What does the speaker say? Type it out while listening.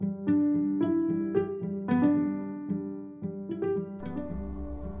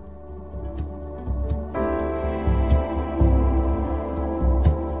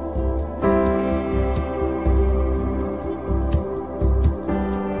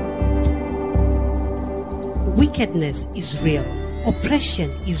Wickedness is real, oppression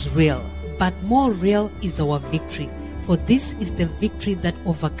is real, but more real is our victory. For this is the victory that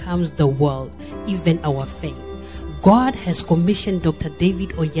overcomes the world, even our faith. God has commissioned Dr.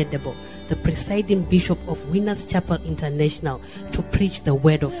 David Oyedepo, the presiding bishop of Winners Chapel International, to preach the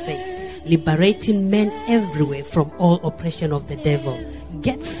word of faith, liberating men everywhere from all oppression of the devil.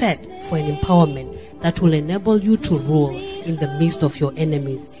 Get set for an empowerment that will enable you to rule in the midst of your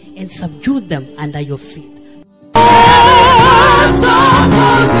enemies and subdue them under your feet.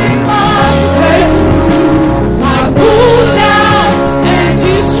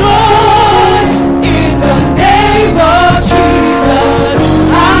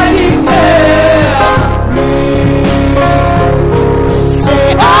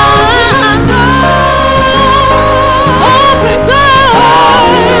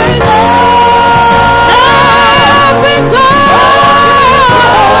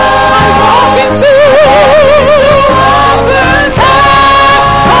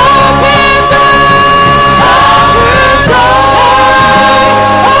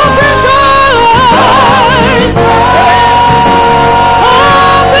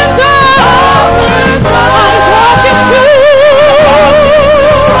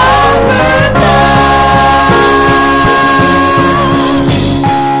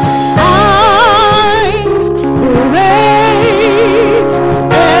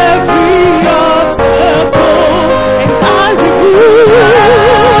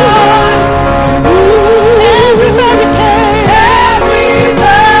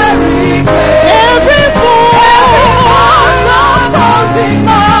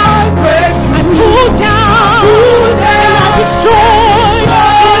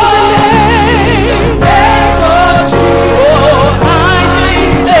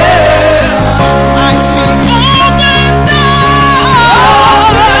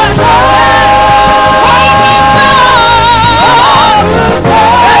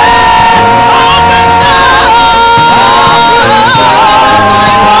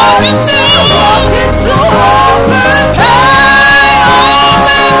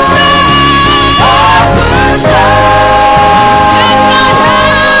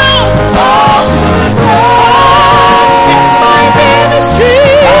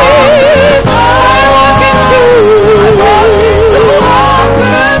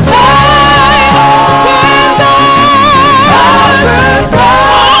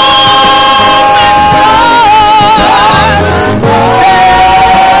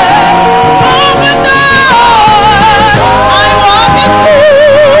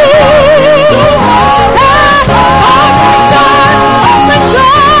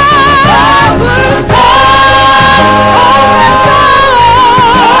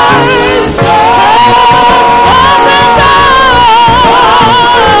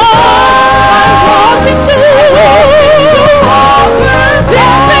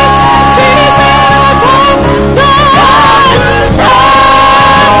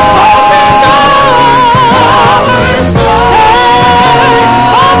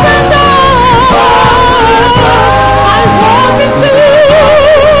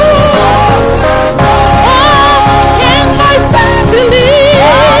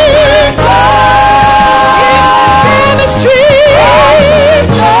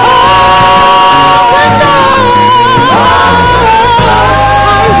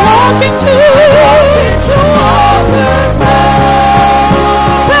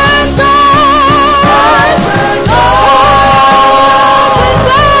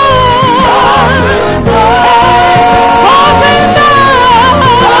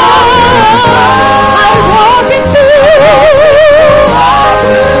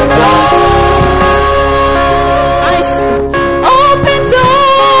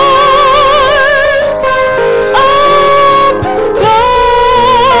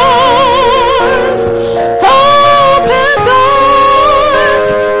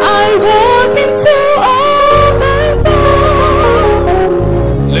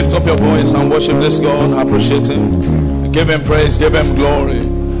 This God, appreciate him, give him praise, give him glory.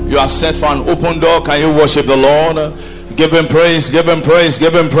 You are set for an open door. Can you worship the Lord? Give him praise, give him praise,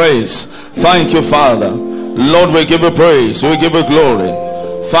 give him praise. Thank you, Father. Lord, we give you praise, we give you glory.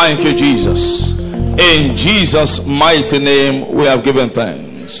 Thank you, Jesus. In Jesus' mighty name we have given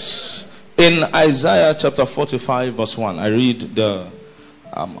thanks. In Isaiah chapter 45 verse 1, I read the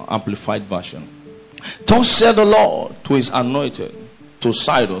Amplified Version. Thus said the Lord to his anointed, to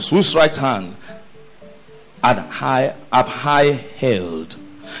Cyrus, whose right hand have high held,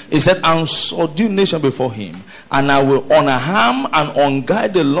 He said, and subdue nation before him, and I will unharm and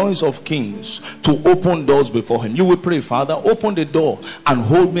unguide the loins of kings to open doors before him. You will pray, Father, open the door and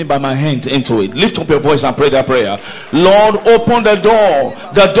hold me by my hand into it. Lift up your voice and pray that prayer. Lord, open the door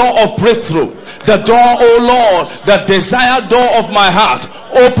of breakthrough, the door, oh Lord, the desired door of my heart.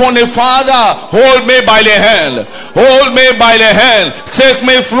 Open it, Father. Hold me by the hand. Hold me by the hand. Take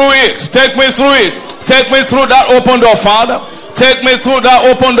me through it. Take me through it. Take me through that open door, Father. Take me through that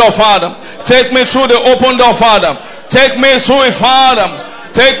open door, Father. Take me through the open door, Father. Take me through it, Father.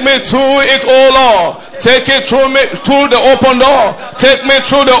 Take me through it, oh Lord. Take it through me through the open door. Take me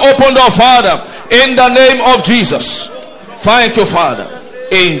through the open door, Father. In the name of Jesus. Thank you, Father.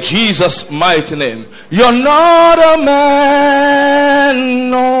 In Jesus' mighty name. You're not a man,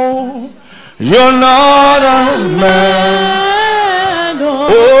 no. You're not a man, no.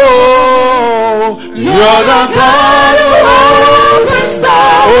 Oh, you're the God who opens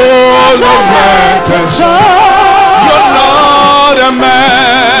doors. Oh, no man can shut. You're not a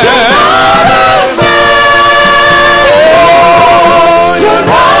man. You're not a man. Oh, you're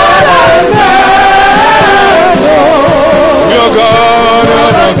not a man. Oh, you're God,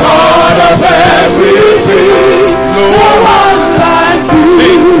 you're the God of everything. No one like you.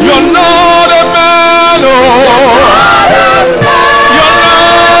 See, you're not a man, oh. You're not a man.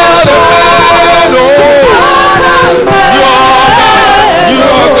 You're not a man, oh.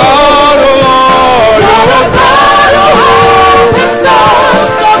 You're God, oh Lord. You're a God who opens doors.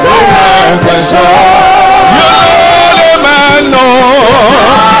 No man can shut. You're not a man, no.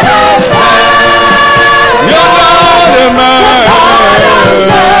 You're not a man.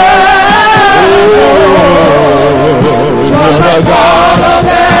 You're the God of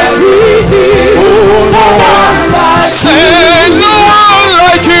everything. No one like you. Say no one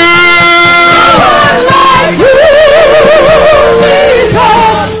like you. No one like you,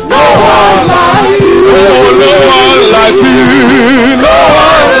 Jesus. No one like you. Oh, no one like you. No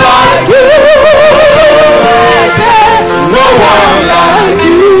one like you. No one like you.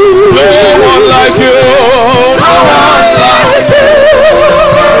 No one like you. No one like you. No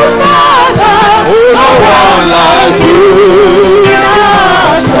one like you.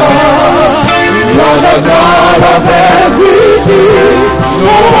 You're the God of everything.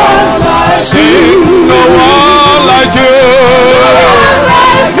 No one like you. No one like you. No one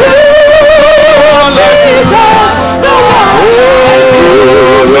like you. Jesus. No one like you.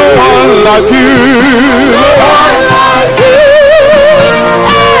 No one like you. No one like you.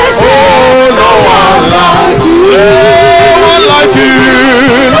 Oh, no one like you. No one like you.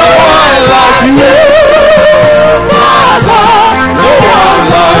 No one like you. No one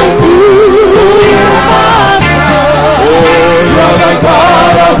like you. Oh, you're the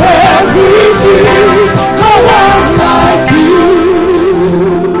God of everything. No one like you.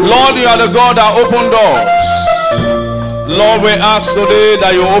 Lord, you are the God that open doors. Lord, we ask today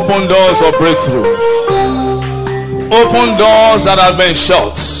that you open doors of breakthrough. Open doors that have been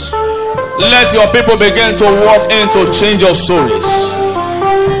shut. Let your people begin to walk into change of stories.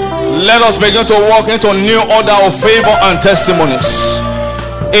 Let us begin to walk into new order of favor and testimonies.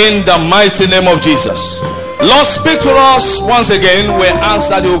 In the mighty name of Jesus. Lord, speak to us once again. We ask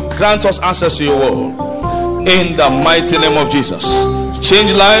that you grant us access to your word. In the mighty name of Jesus.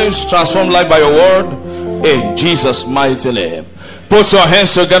 Change lives, transform life by your word. In Jesus' mighty name. Put your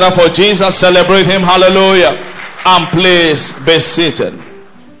hands together for Jesus. Celebrate him. Hallelujah. And please be seated.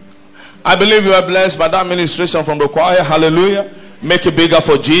 I believe you are blessed by that ministration from the choir. Hallelujah. Make it bigger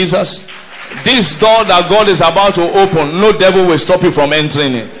for Jesus. This door that God is about to open, no devil will stop you from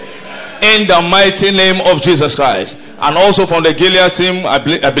entering it. In the mighty name of Jesus Christ. And also from the Gilead team, I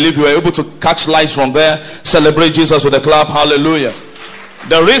believe you were able to catch lights from there. Celebrate Jesus with a clap. Hallelujah.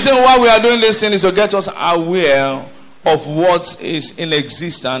 The reason why we are doing this thing is to get us aware of what is in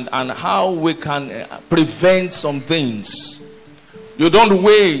existence and how we can prevent some things. You don't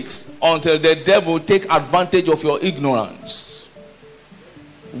wait until the devil take advantage of your ignorance.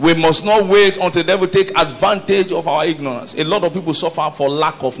 We must not wait until the devil take advantage of our ignorance. A lot of people suffer for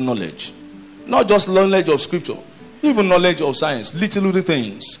lack of knowledge. Not just knowledge of scripture, even knowledge of science, little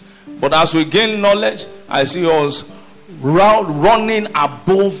things. But as we gain knowledge, I see us running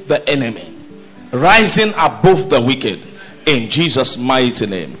above the enemy, rising above the wicked. In Jesus' mighty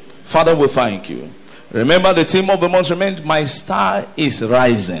name. Father, we thank you. Remember, the theme of the month remained, my star is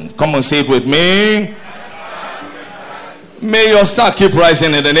rising. Come on, say it with me. May your star keep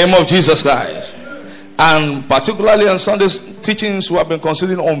rising in the name of Jesus Christ. And particularly on Sunday's teachings, we have been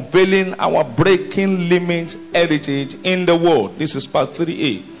considering unveiling our breaking limit heritage in the world. This is part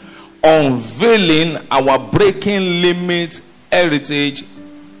 3A. Unveiling our breaking limit heritage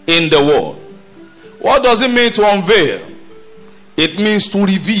in the world. What does it mean to unveil? It means to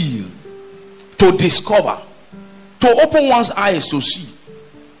reveal, to discover, to open one's eyes to see.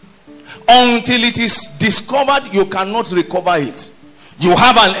 Until it is discovered, you cannot recover it. You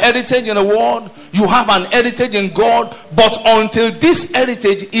have an heritage in the world, you have an heritage in God, but until this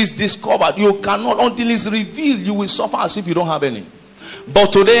heritage is discovered, you cannot. Until it's revealed, you will suffer as if you don't have any.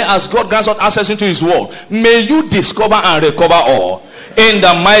 But today, as God grants us access into his word, may you discover and recover all in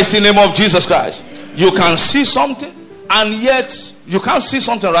the mighty name of Jesus Christ. You can see something, and yet you can't see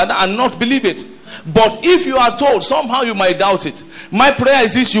something rather and not believe it. But if you are told, somehow you might doubt it. My prayer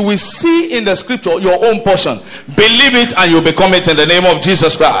is this: you will see in the scripture your own portion, believe it, and you become it in the name of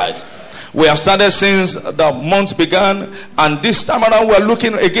Jesus Christ. We have started since the month began, and this time around we are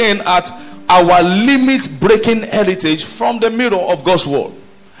looking again at our limit breaking heritage from the mirror of God's word.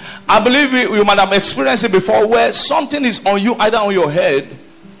 I believe you might have experienced it before, where something is on you, either on your head,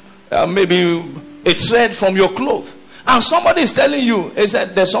 maybe a thread from your cloth, and somebody is telling you, he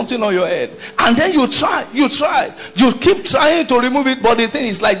said, there's something on your head, and then you keep trying to remove it. But the thing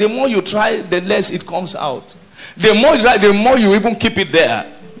is, like, the more you try, the less it comes out. The more you try, the more you even keep it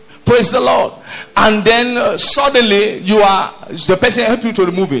there. Praise the Lord. And then suddenly the person help you to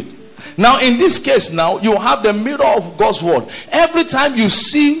remove it. Now in this case, now you have the mirror of God's word. Every time you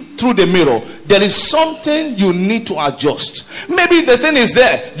see through the mirror, there is something you need to adjust. Maybe the thing is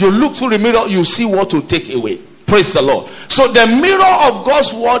there, you look through the mirror, you see what to take away. Praise the Lord. So the mirror of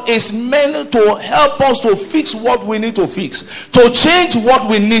God's word is meant to help us to fix what we need to fix, to change what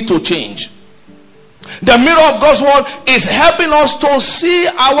we need to change. The mirror of God's word is helping us to see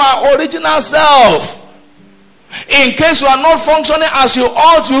our original self. In case you are not functioning as you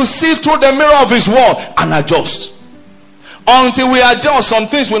ought, you see through the mirror of his word and adjust. Until we adjust, some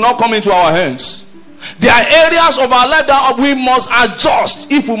things will not come into our hands. There are areas of our life that we must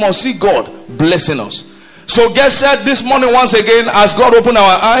adjust if we must see God blessing us. So get set this morning once again as God open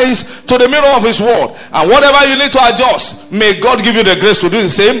our eyes to the mirror of his word. And whatever you need to adjust, may God give you the grace to do the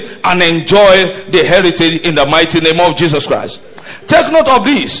same and enjoy the heritage in the mighty name of Jesus Christ. Take note of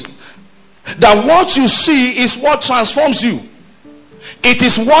this, that what you see is what transforms you. It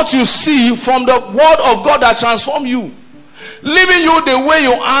is what you see from the word of God that transforms you. Leaving you the way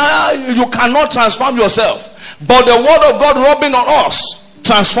you are, you cannot transform yourself. But the word of God rubbing on us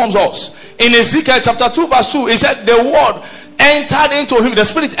transforms us. In Ezekiel chapter 2 verse 2, he said, the word entered into him, the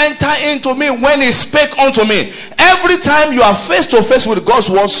spirit entered into me when he spake unto me. Every time you are face to face with God's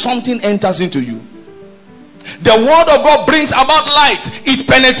word, something enters into you. The word of God brings about light. It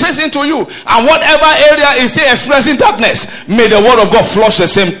penetrates into you, and whatever area is still expressing darkness, may the word of God flush the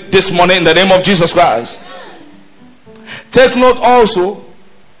same this morning in the name of Jesus Christ. Take note also,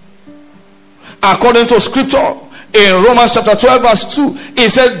 according to scripture, in Romans chapter 12 verse 2, it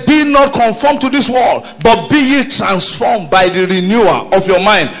said, be not conformed to this world, but be ye transformed by the renewal of your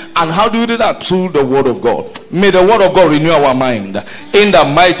mind. And how do you do that? Through the word of God. May the word of God renew our mind in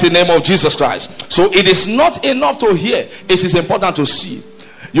the mighty name of Jesus Christ. So it is not enough to hear, it is important to see.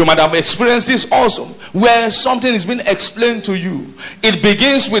 You might have experienced this also, where something is being explained to you. It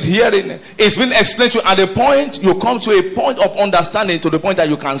begins with hearing. It's been explained to you. At the point you come to a point of understanding, to the point that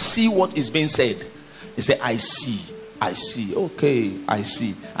you can see what is being said. You say, I see. Okay, I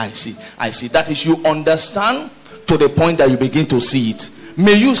see. That is, you understand to the point that you begin to see it.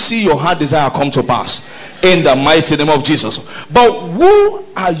 May you see your heart desire come to pass in the mighty name of Jesus. But who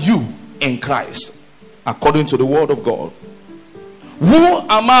are you in Christ according to the word of God? Who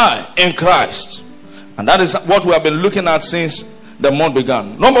am I in Christ? And that is what we have been looking at since the month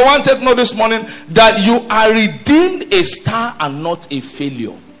began. Number one, take note this morning that you are redeemed a star and not a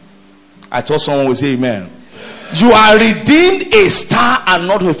failure. I thought someone would say amen. You are redeemed a star and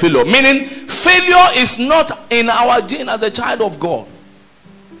not a failure. Meaning, failure is not in our gene as a child of God.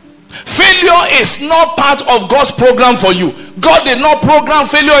 Failure is not part of God's program for you. God did not program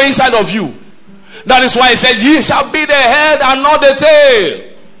failure inside of you. That is why he said, ye shall be the head and not the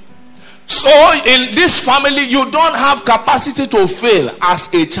tail. So in this family, you don't have capacity to fail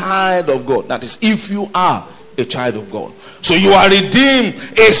as a child of God. That is, if you are a child of God. So you are redeemed,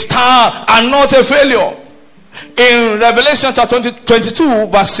 a star and not a failure. In Revelation chapter 22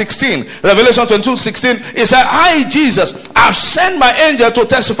 verse 16, Revelation 22:16, it said, I, Jesus, have sent my angel to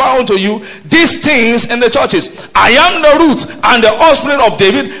testify unto you these things in the churches. I am the root and the offspring of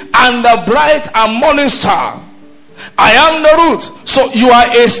David, and the bright and morning star. I am the root. So you are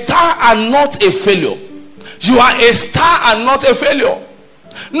a star and not a failure. You are a star and not a failure.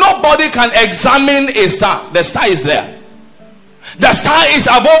 Nobody can examine a star. The star is there. The star is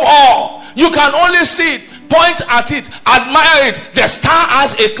above all. You can only see it. point at it, admire it. The star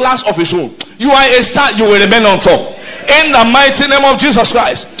has a class of its own. You are a star, you will remain on top. In the mighty name of Jesus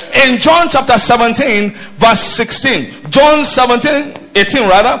Christ. In John chapter 17 verse 16, John 17 18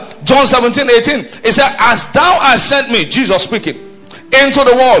 rather, John 17 18, it said, as thou hast sent me, Jesus speaking, into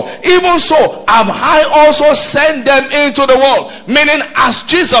the world, even so have I also sent them into the world. Meaning, as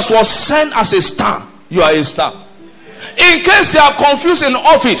Jesus was sent as a star, you are a star. In case they are confused in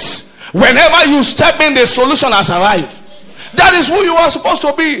office, whenever you step in, the solution has arrived. That is who you are supposed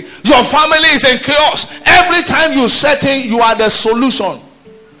to be. Your family is in chaos. Every time you set in, you are the solution.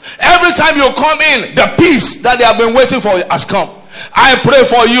 Every time you come in, the peace that they have been waiting for has come. I pray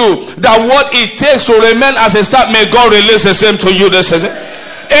for you that what it takes to remain as a star, may God release the same to you this season.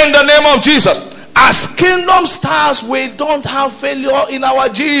 In the name of Jesus. As kingdom stars, we don't have failure in our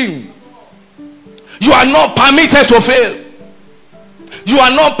gene. You are not permitted to fail. You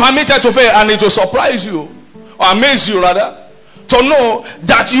are not permitted to fail. And it will surprise you, or amaze you rather, to know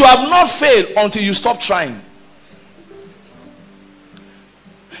that you have not failed until you stop trying.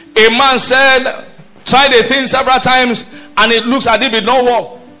 A man said, tried a thing several times and it looks as if it don't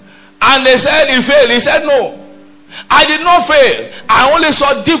work. And they said he failed. He said, no, I did not fail. I only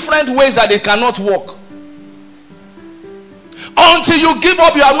saw different ways that it cannot work. Until you give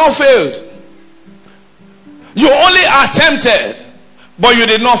up, you have not failed. You only attempted, but you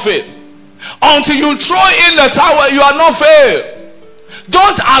did not fail. Until you throw in the towel, you are not failed.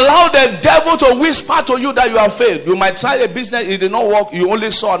 Don't allow the devil to whisper to you that you have failed. You might try a business, it did not work. You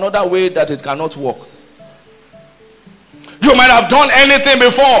only saw another way that it cannot work. You might have done anything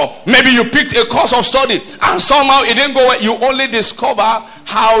before. Maybe you picked a course of study and somehow it didn't go well. You only discover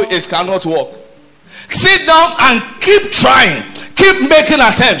how it cannot work. Sit down and keep trying. Keep making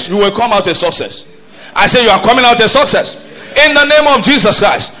attempts. You will come out a success. I say you are coming out a success. In the name of Jesus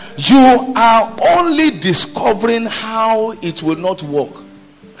Christ. You are only discovering how it will not work.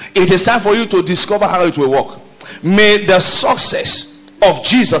 It is time for you to discover how it will work. May the success of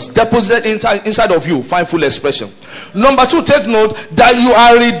Jesus deposited inside of you find full expression. Number 2, take note that you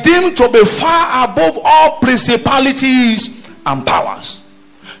are redeemed to be far above all principalities and powers.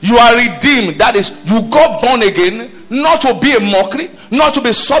 You are redeemed. That is, you got born again not to be a mockery, not to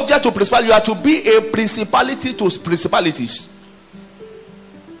be subject to principality. You are to be a principality to principalities.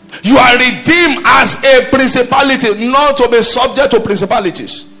 You are redeemed as a principality, not to be subject to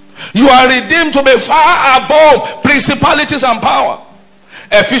principalities. You are redeemed to be far above principalities and power.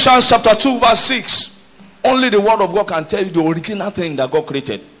 Ephesians chapter 2 verse 6. Only the word of God can tell you the original thing that God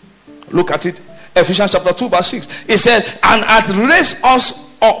created. Look at it. Ephesians chapter 2 verse 6. It said, and hath raised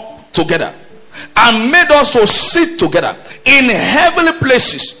us up together and made us to sit together in heavenly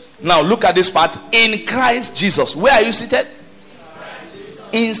places. Now look at this part. In Christ Jesus. Where are you seated?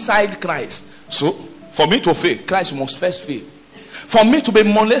 Inside Christ. So for me to fail, Christ must first fail. For me to be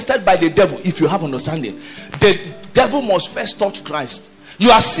molested by the devil, if you have understanding, the devil must first touch Christ. You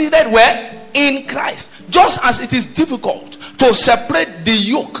are seated where? In Christ. Just as it is difficult to separate the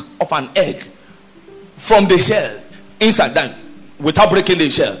yolk of an egg from the shell inside that without breaking the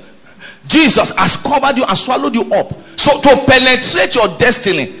shell, Jesus has covered you and swallowed you up. So to penetrate your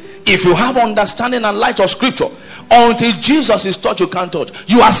destiny, if you have understanding and light of scripture, until Jesus is touched, you can't touch.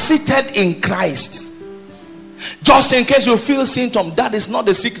 You are seated in Christ. Just in case you feel symptom, that is not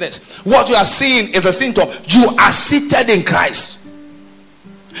the sickness. What you are seeing is a symptom. You are seated in Christ.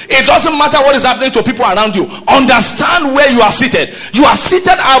 It doesn't matter what is happening to people around you. Understand where you are seated. You are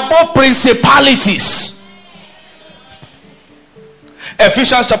seated above principalities.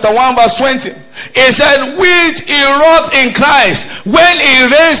 Ephesians chapter 1 verse 20. It said, which he wrought in Christ when he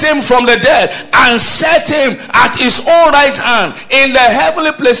raised him from the dead and set him at his own right hand in the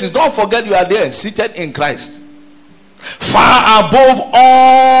heavenly places. Don't forget you are there, seated in Christ. Far above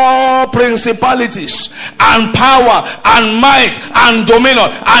all principalities and power and might and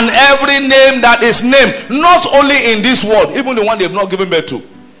dominion and every name that is named, not only in this world, even the one they have not given birth to.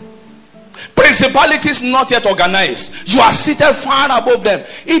 Principalities not yet organized. You are seated far above them.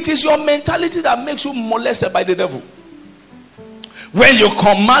 It is your mentality that makes you molested by the devil. When you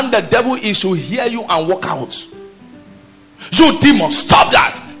command the devil, he should hear you and walk out. You demon, stop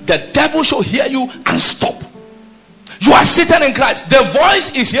that. The devil should hear you and stop. You are seated in Christ. The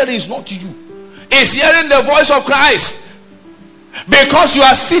voice is hearing is not you. It's hearing the voice of Christ. Because you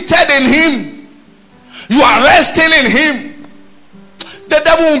are seated in him. You are resting in him. The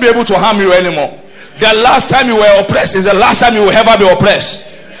devil won't be able to harm you anymore. The last time you were oppressed is the last time you will ever be oppressed.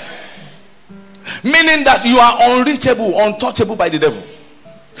 Meaning that you are unreachable, untouchable by the devil.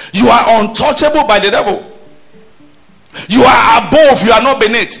 You are untouchable by the devil. You are above, you are not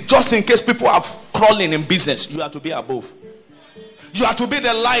beneath. Just in case people are crawling in business, you have to be above. You have to be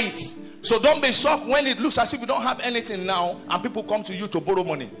the light. So don't be shocked when it looks as if you don't have anything now and people come to you to borrow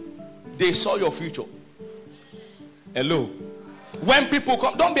money. They saw your future. Hello. When people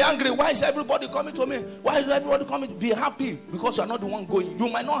come, don't be angry. Why is everybody coming to me? Why is everybody coming? Be happy because you are not the one going. You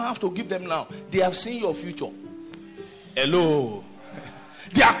might not have to give them now. They have seen your future. Hello.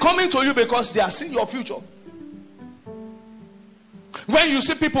 They are coming to you because they are seeing your future. When you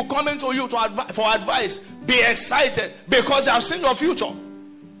see people coming to you for advice, be excited because they have seen your future.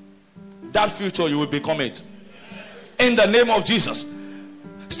 That future you will become it. In the name of Jesus.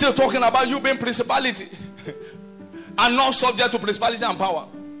 Still talking about you being principality and not subject to principality and power.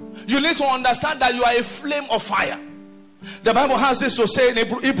 You need to understand that you are a flame of fire. The Bible has this to say in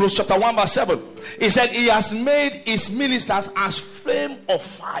Hebrews chapter 1 verse 7. It said he has made his ministers as flame of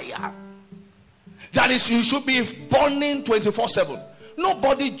fire. That is, you should be burning 24/7.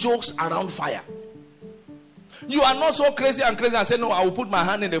 Nobody jokes around fire. You are not so crazy and say, no, I will put my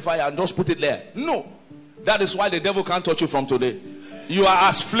hand in the fire and just put it there. No. That is why the devil can't touch you from today. You are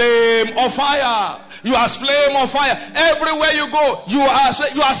as flame of fire. You are as flame of fire. Everywhere you go, you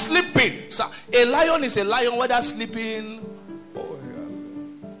are sleeping. So, a lion is a lion whether sleeping.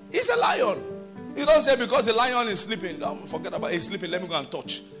 He's a lion. You don't say because a lion is sleeping. Don't forget about it sleeping. Let me go and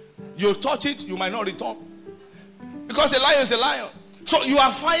touch. You touch it, you might not return. Because a lion is a lion. So you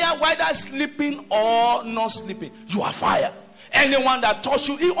are fire whether sleeping or not sleeping. You are fire. Anyone that touch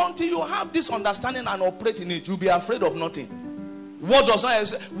you, until you have this understanding and operate in it, you'll be afraid of nothing. What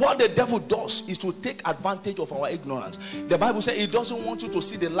the devil does is to take advantage of our ignorance. The Bible says he doesn't want you to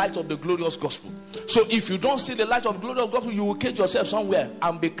see the light of the glorious gospel. So if you don't see the light of the glorious gospel, you will cage yourself somewhere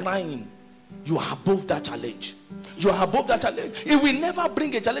and be crying. You are above that challenge. You are above that challenge. It will never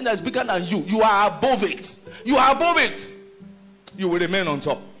bring a challenge that is bigger than you. You are above it. You are above it. You will remain on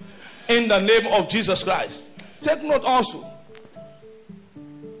top. In the name of Jesus Christ. Take note also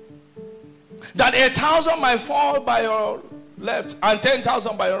that 1,000 might fall by your left and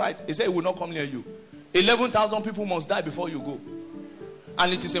 10,000 by your right. He said it will not come near you. 11,000 people must die before you go.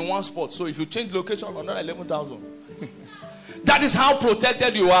 And it is in one spot. So if you change location, another 11,000. That is how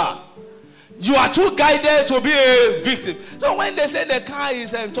protected you are. You are too guided to be a victim. So when they say the car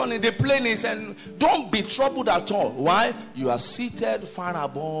is turning, the plane is, don't be troubled at all. Why? You are seated far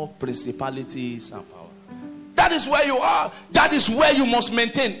above principalities and power. That is where you are. That is where you must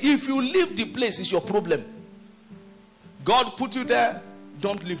maintain. If you leave the place, it's your problem. God put you there,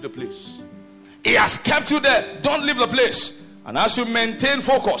 don't leave the place. He has kept you there, don't leave the place. And as you maintain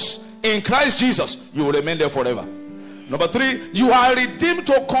focus in Christ Jesus, you will remain there forever. Number 3, you are redeemed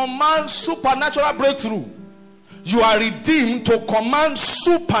to command supernatural breakthrough. You are redeemed to command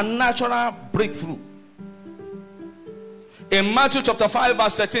supernatural breakthrough. In Matthew chapter 5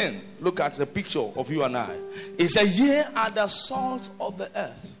 verse 13, look at the picture of you and I. It says, ye are the salt of the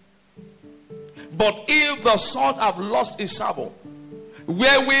earth. But if the salt have lost its savour,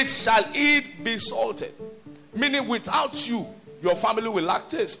 wherewith shall it be salted? Meaning without you, your family will lack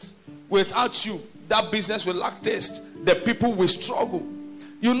taste. Without you, that business will lack taste. The people will struggle.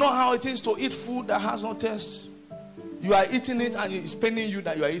 You know how it is to eat food that has no taste. You are eating it and it's paining you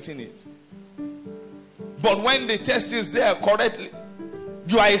that you are eating it. But when the taste is there correctly,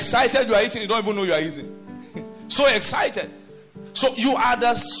 you are excited, you are eating, you don't even know you are eating. So excited. So you are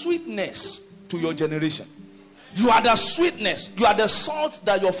the sweetness to your generation. You are the sweetness. You are the salt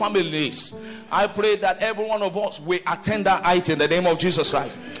that your family needs. I pray that every one of us will attend that height in the name of Jesus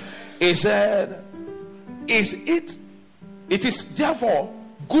Christ. He said, it is therefore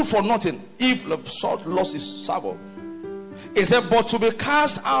good for nothing if the salt lost its savour. He said, but to be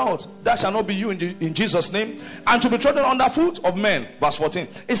cast out, that shall not be you in Jesus' name, and to be trodden under foot of men. Verse 14.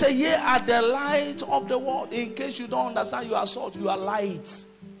 He said, ye are the light of the world. In case you don't understand, you are salt, you are light.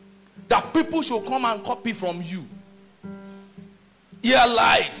 That people should come and copy from you. You are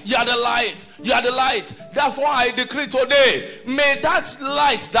light. You are the light. You are the light. Therefore I decree today, may that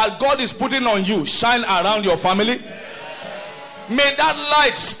light that God is putting on you shine around your family. May that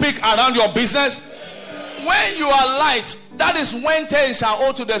light speak around your business. When you are light, that is when 10 shall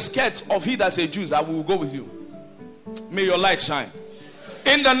hold to the skirt of he that is a Jew, that will go with you. May your light shine.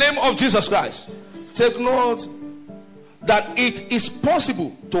 In the name of Jesus Christ. Take note that it is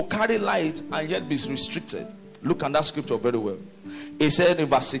possible to carry light and yet be restricted. Look at that scripture very well. It said in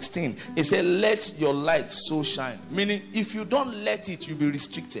verse 16, it said, let your light so shine. Meaning, if you don't let it, you'll be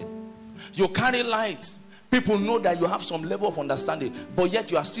restricted. You carry light. People know that you have some level of understanding, but yet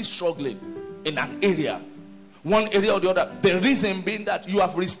you are still struggling in an area one area or the other. The reason being that you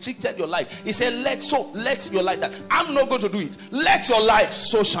have restricted your light. He said, let your light shine. I'm not going to do it. Let your light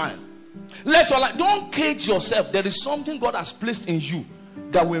so shine. Let your light. Don't cage yourself. There is something God has placed in you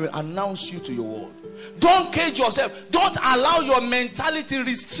that will announce you to your world. Don't cage yourself. Don't allow your mentality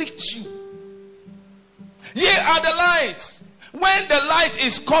restrict you. Ye are the lights. When the light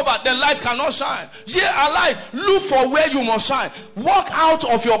is covered, the light cannot shine. Ye are light. Look for where you must shine. Walk out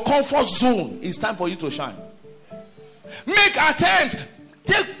of your comfort zone. It's time for you to shine. Make attempts.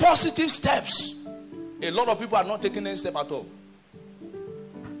 Take positive steps. A lot of people are not taking any step at all.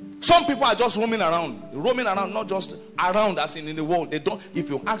 Some people are just roaming around, not just around as in the world. They don't. If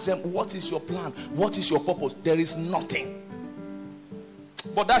you ask them, what is your plan? What is your purpose? There is nothing.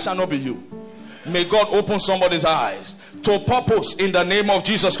 But that shall not be you. May God open somebody's eyes to purpose in the name of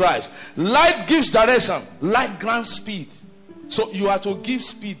Jesus Christ. Light gives direction. Light grants speed. So you are to give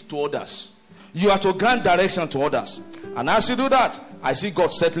speed to others. You are to grant direction to others. And as you do that, I see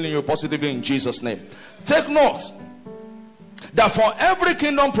God settling you positively in Jesus' name. Take note that for every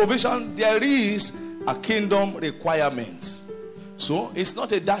kingdom provision, there is a kingdom requirement. So it's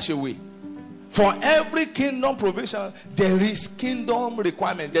not a dash away. For every kingdom provision, there is kingdom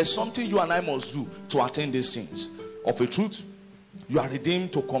requirement. There's something you and I must do to attain these things. Of a truth, you are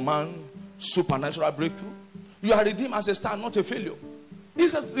redeemed to command supernatural breakthrough. You are redeemed as a star, not a failure.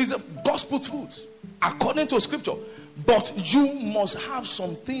 It's a gospel truth according to scripture. But you must have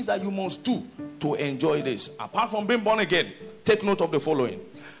some things that you must do to enjoy this. Apart from being born again, take note of the following.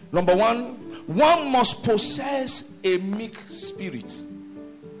 Number one must possess a meek spirit.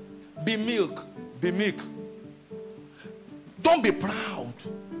 Be meek. Be meek. Don't be proud.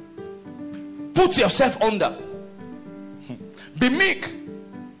 Put yourself under. Be meek.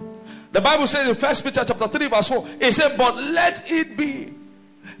 The Bible says in 1 Peter chapter 3 verse 4, it said, but let it be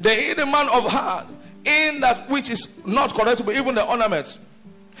the hidden man of heart in that which is not corruptible, even the ornaments.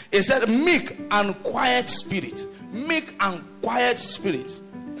 It said, meek and quiet spirit. Meek and quiet spirit,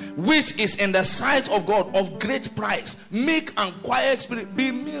 which is in the sight of God of great price. Meek and quiet spirit.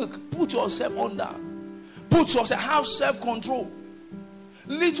 Be meek. Put yourself under. Put yourself. Have self-control.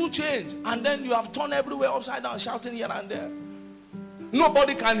 Little change, and then you have turned everywhere upside down, shouting here and there.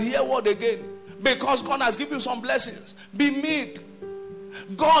 Nobody can hear word again, because God has given you some blessings. Be meek.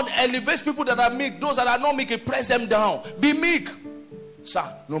 God elevates people that are meek. Those that are not meek, He press them down. Be meek. Sir,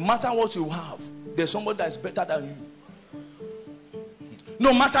 no matter what you have, there's somebody that is better than you.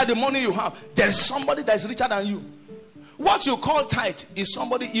 No matter the money you have, there's somebody that is richer than you. What you call tithe is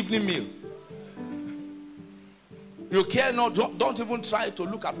somebody evening meal. You care not, don't even try to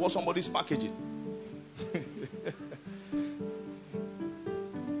look at what somebody's packaging.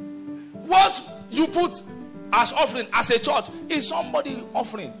 What you put as offering as a church is somebody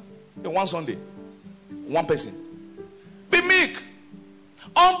offering in one Sunday. One person. Be meek.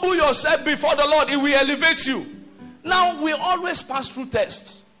 Humble yourself before the Lord. It will elevate you. Now we always pass through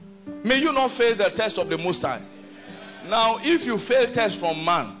tests. May you not face the test of the Most High. Now if you fail test from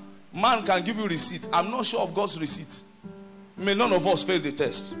man, man can give you receipt. I'm not sure of God's receipt. May none of us fail the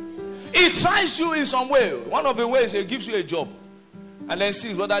test. He tries you in some way. One of the ways, He gives you a job and then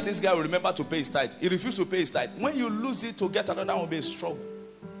sees whether this guy will remember to pay his tithe. He refuses to pay his tithe. When you lose it to get another one, will be a struggle.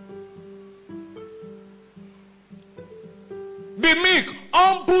 Be meek.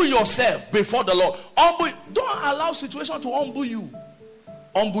 Humble yourself before the Lord. Don't allow situation to humble you.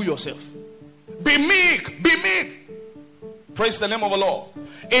 Humble yourself. Be meek. Be meek. Praise the name of the Lord.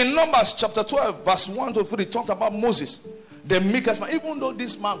 In Numbers chapter 12 verse 1 to 3, talked about Moses, the meekest man. Even though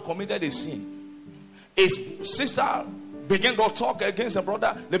this man committed a sin, his sister began to talk against her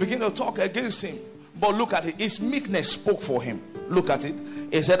brother. They began to talk against him. But look at it. His meekness spoke for him. Look at it.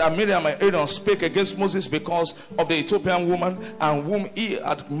 He said, and Miriam and Aaron spake against Moses because of the Ethiopian woman and whom he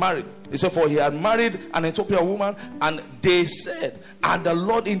had married. He said, for he had married an Ethiopian woman. And they said, and the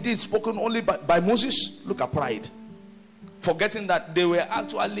Lord indeed spoken only by Moses. Look at pride. Forgetting that they were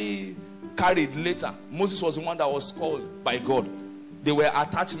actually carried later. Moses was the one that was called by God. They were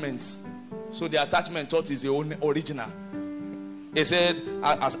attachments. So the attachment thought is the original. He said,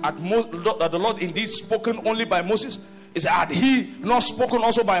 the Lord indeed spoken only by Moses. He said, had He not spoken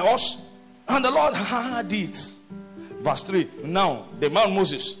also by us? And the Lord heard it. Verse 3. Now the man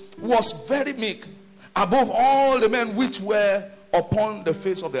Moses was very meek above all the men which were upon the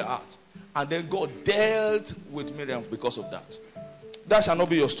face of the earth. And then God dealt with Miriam because of that. That shall not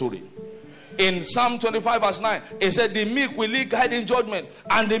be your story. In Psalm 25 verse 9, it said, the meek will He guide in judgment,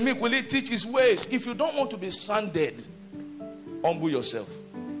 and the meek will He teach His ways. If you don't want to be stranded, humble yourself.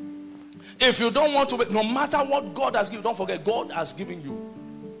 If you don't want to be, no matter what God has given, don't forget God has given you.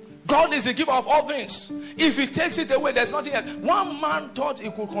 God is the giver of all things. If he takes it away, there's nothing else. One man thought he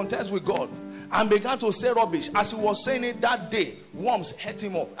could contest with God and began to say rubbish. As he was saying it that day, worms ate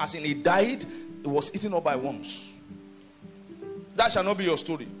him up. As in, he died, he was eaten up by worms. That shall not be your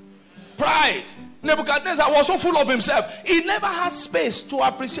story. Pride. Nebuchadnezzar was so full of himself, he never had space to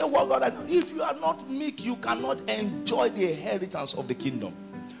appreciate what God had done. If you are not meek, you cannot enjoy the inheritance of the kingdom.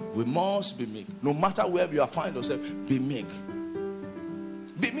 We must be meek. No matter where you are find yourself, be meek.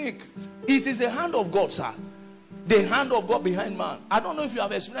 Be meek. It is the hand of God, sir. The hand of God behind man. I don't know if you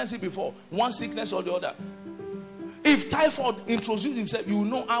have experienced it before. One sickness or the other. If typhoid introduces himself, you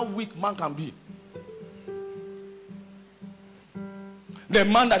know how weak man can be. The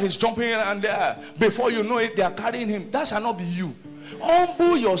man that is jumping in and there, before you know it, they are carrying him. That shall not be you.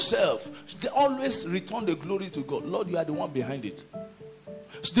 Humble yourself. They always return the glory to God. Lord, you are the one behind it.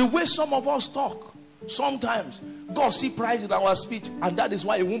 It's the way some of us talk. Sometimes God see pride in our speech, and that is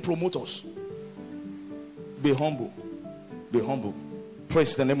why he won't promote us. Be humble. Be humble.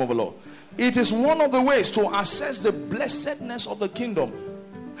 Praise the name of the Lord. It is one of the ways to access the blessedness of the kingdom.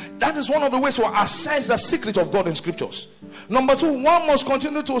 That is one of the ways to access the secret of God in scriptures. Number two, one must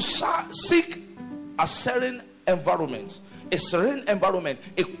continue to seek a serene environment. A serene environment,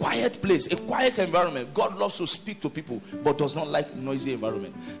 a quiet place, a quiet environment. God loves to speak to people, but does not like noisy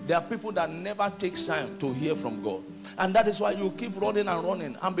environment. There are people that never take time to hear from God. And that is why you keep running and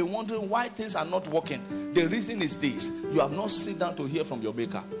running and be wondering why things are not working. The reason is this: you have not sit down to hear from your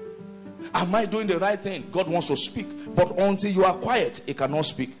maker. Am I doing the right thing? God wants to speak, but until you are quiet, he cannot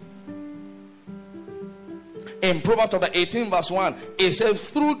speak. In Proverbs chapter 18 verse 1, it says,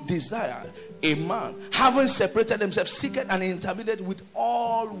 through desire a man, having separated himself, seeketh and intermediate with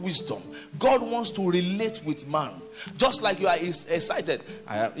all wisdom. God wants to relate with man. Just like you are excited.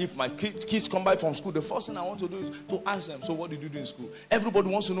 If my kids come by from school, the first thing I want to do is to ask them, so what did you do in school? Everybody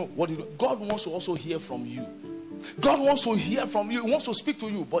wants to know what did you do. God wants to also hear from you. God wants to hear from you. He wants to speak to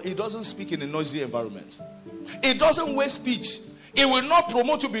you, but he doesn't speak in a noisy environment. He doesn't waste speech. He will not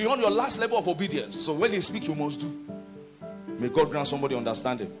promote you beyond your last level of obedience. So when he speaks, you must do. May God grant somebody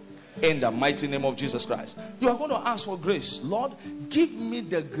understanding. In the mighty name of Jesus Christ. You are going to ask for grace. Lord, give me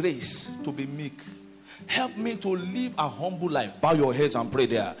the grace to be meek. Help me to live a humble life. Bow your heads and pray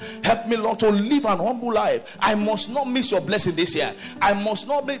there. Help me, Lord, to live an humble life. I must not miss your blessing this year. I must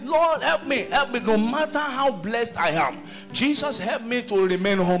not be, Lord, help me no matter how blessed I am. Jesus, help me to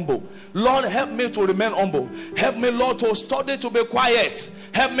remain humble. Lord, help me to remain humble. Help me, Lord, to study to be quiet.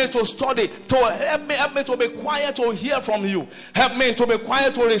 Help me to study, to help me to be quiet to hear from you. Help me to be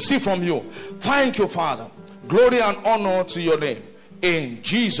quiet to receive from you. Thank you, Father. Glory and honor to your name. In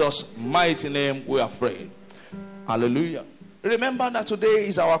Jesus' mighty name we have prayed. Hallelujah. Remember that today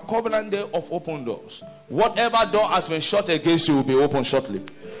is our covenant day of open doors. Whatever door has been shut against you will be opened shortly.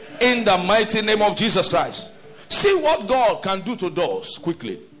 In the mighty name of Jesus Christ. See what God can do to doors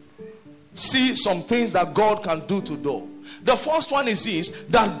quickly. See some things that God can do to doors. The first one is this,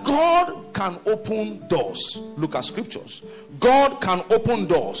 that God can open doors. Look at scriptures. God can open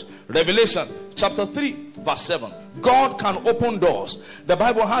doors. Revelation chapter 3 verse 7. God can open doors. The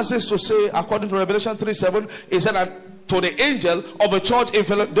Bible has this to say, according to Revelation 3:7, it said, and to the angel of a church in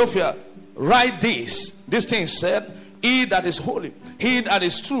Philadelphia, write this thing said, he that is holy, he that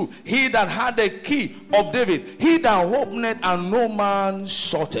is true, he that had the key of David, he that opened and no man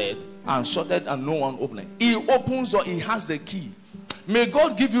shutted, and shutted and no one opened. He opens or he has the key. May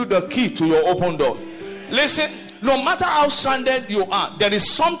God give you the key to your open door. Listen, no matter how stranded you are, there is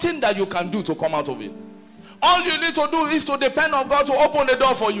something that you can do to come out of it. All you need to do is to depend on God to open the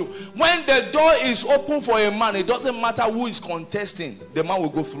door for you. When the door is open for a man, it doesn't matter who is contesting, the man will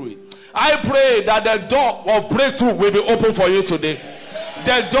go through it. I pray that the door of breakthrough will be open for you today.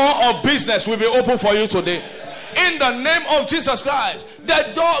 The door of business will be open for you today. In the name of Jesus Christ,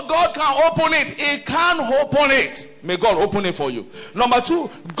 the door, God can open it. He can open it. May God open it for you. Number two,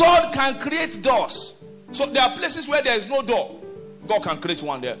 God can create doors. So there are places where there is no door. God can create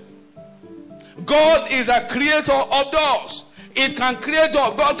one there. God is a creator of doors. It can create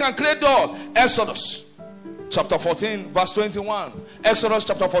door. God can create door. Exodus chapter 14 verse 21. Exodus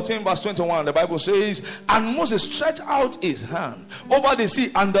chapter 14 verse 21. The Bible says, and Moses stretched out his hand over the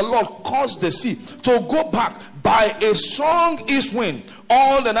sea, and the Lord caused the sea to go back by a strong east wind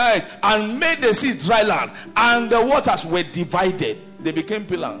all the night, and made the sea dry land, and the waters were divided. They became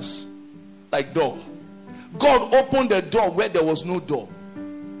pillars like door. God opened the door where there was no door.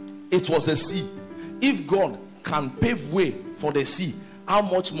 It was the sea. If God can pave way for the sea how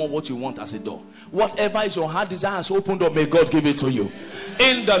much more what you want as a door? Whatever is your heart desire has opened up, may God give it to you.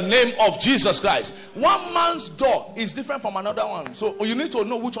 In the name of Jesus Christ. One man's door is different from another one. So you need to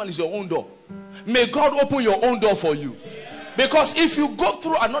know which one is your own door. May God open your own door for you. Because if you go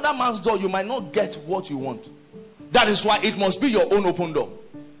through another man's door, you might not get what you want. That is why it must be your own open door.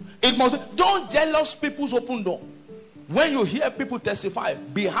 It must be. Don't jealous people's open door. When you hear people testify,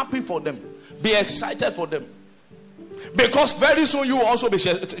 be happy for them. Be excited for them. Because very soon you will also be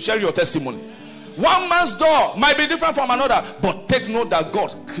sharing your testimony. One man's door might be different from another, but take note that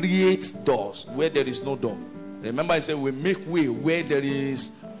God creates doors where there is no door. Remember, he said we make way where there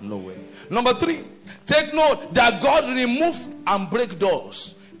is no way. Number 3, take note that God remove and break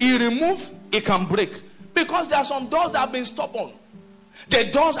doors. He remove, he can break. Because there are some doors that have been stubborn. The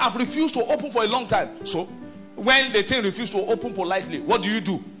doors have refused to open for a long time. So when the thing refuses to open politely, what do?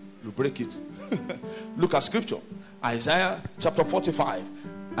 You break it. Look at scripture. Isaiah chapter 45.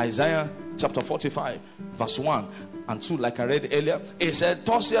 Isaiah chapter 45 verse 1 and 2, like I read earlier. He said,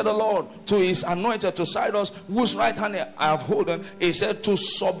 thus saith the Lord to his anointed, to Cyrus, whose right hand I have holden. He said, to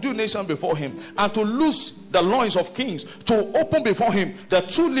subdue nations before him, and to loose the loins of kings, to open before him the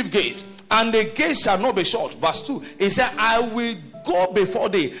two-leaf gates, and the gates shall not be shut. Verse 2, he said, I will go before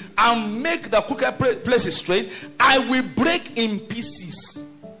thee and make the crooked places straight. I will break in pieces.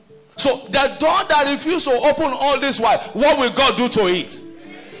 So the door that refused to open all this while, what will God do to it?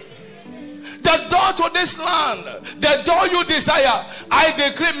 The door to this land, the door you desire, I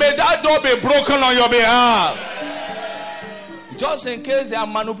decree, may that door be broken on your behalf. Just in case they are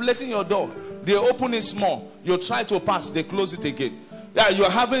manipulating your door, they open it small, you try to pass, they close it again. Yeah, you are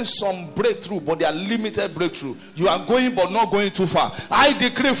having some breakthrough, but they are limited breakthrough. You are going but not going too far. I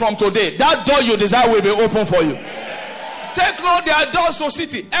decree from today, that door you desire will be open for you. Take note, there are doors to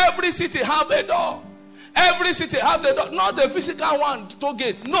city. Every city have a door. Every city has a door. Not a physical one, to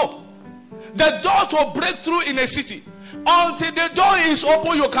gate. No. The door to break through in a city, until the door is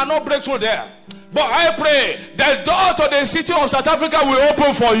open, you cannot break through there. But I pray the door to the city of South Africa will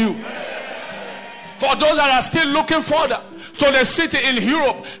open for you. For those that are still looking further to the city in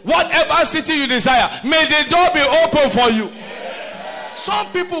Europe, whatever city you desire, may the door be open for you. Some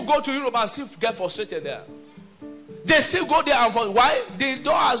people go to Europe and still get frustrated there. They still go there and why? The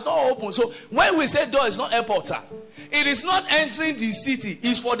door has not opened. So when we say door, it's not airport, sir. It is not entering the city.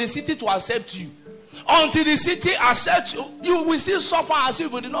 It's for the city to accept you. Until the city accepts you, you will still suffer as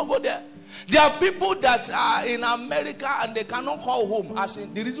if you did not go there. There are people that are in America and they cannot call home. As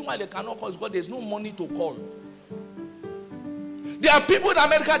in, the reason why they cannot call is because there's no money to call. There are people in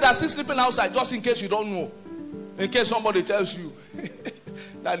America that are still sleeping outside, just in case you don't know. In case somebody tells you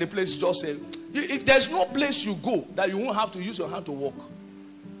that the place is just safe. If there's no place you go that you won't have to use your hand to walk.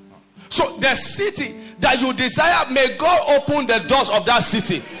 So the city that you desire, may God open the doors of that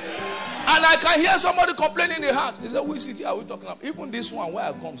city. And I can hear somebody complaining in the heart. He said, which city are we talking about? Even this one where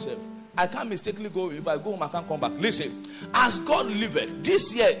I come, sir, I can't mistakenly go. If I go home, I can't come back. Listen, as God liveth,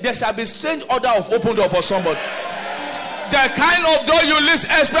 this year there shall be strange order of open door for somebody. The kind of door you least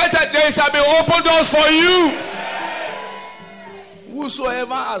expected, there shall be open doors for you.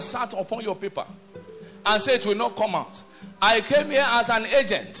 Whosoever has sat upon your paper and said it will not come out. I came here as an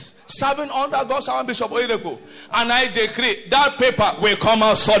agent serving under God's servant Bishop Oyedepo, and I decree that paper will come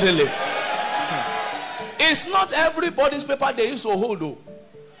out suddenly. It's not everybody's paper they used to hold, though.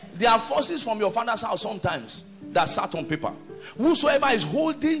 There are forces from your father's house sometimes that sat on paper. Whosoever is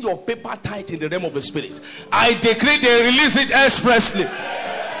holding your paper tight in the realm of the spirit, I decree they release it expressly.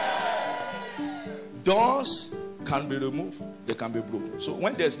 Doors can be removed, they can be broken. So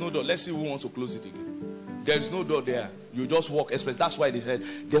when there's no door, let's see who wants to close it again. There is no door there. You just walk express. That's why they said,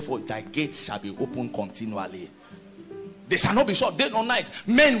 therefore thy gates shall be open continually. They shall not be shut day nor night.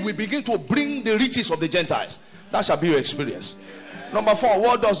 Men will begin to bring the riches of the Gentiles. That shall be your experience. Number 4,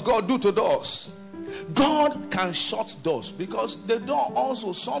 what does God do to doors? God can shut doors, because the door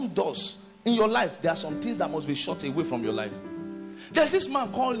also, some doors in your life, there are some things that must be shut away from your life. There's this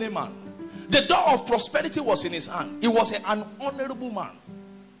man called Naaman. The door of prosperity was in his hand. He was an honorable man.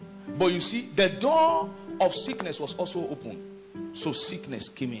 But you see, the door of sickness was also open. So sickness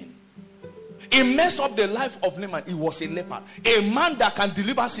came in. It messed up the life of Naaman. He was a leopard. A man that can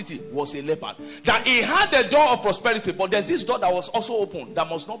deliver city was a leopard. That he had the door of prosperity, but there's this door that was also open, that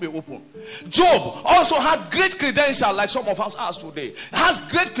must not be open. Job also had great credential, like some of us has today. Has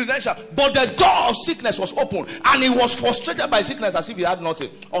great credential, but the door of sickness was open, and he was frustrated by sickness as if he had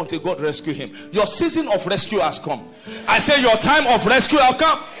nothing, until God rescued him. Your season of rescue has come. I say your time of rescue has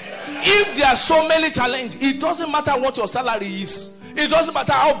come. If there are so many challenges, it doesn't matter what your salary is. It doesn't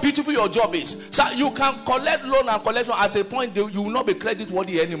matter how beautiful your job is. So you can collect loan and collect loan. At a point, you will not be credit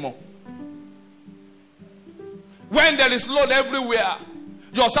worthy anymore. When there is loan everywhere,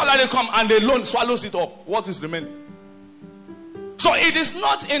 your salary comes and the loan swallows it up. What is remaining? So it is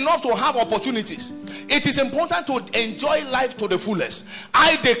not enough to have opportunities. It is important to enjoy life to the fullest.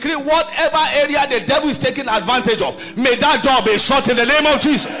 I decree whatever area the devil is taking advantage of, may that door be shut in the name of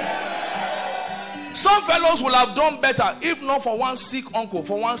Jesus. Some fellows will have done better if not for one sick uncle,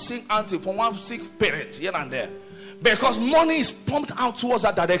 for one sick auntie, for one sick parent here and there, because money is pumped out towards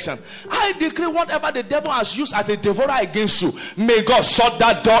that direction. I decree whatever the devil has used as a devourer against you, may God shut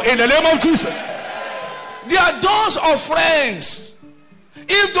that door in the name of Jesus. There are doors of friends.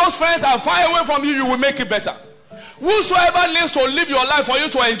 If those friends are far away from you, you will make it better. Whosoever needs to live your life for you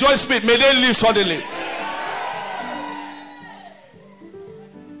to enjoy speed, may they live suddenly.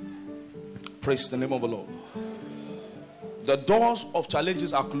 Praise the name of the Lord. The doors of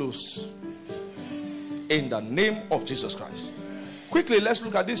challenges are closed in the name of Jesus Christ. Quickly, let's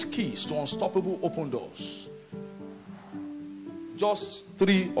look at these keys to unstoppable open doors. Just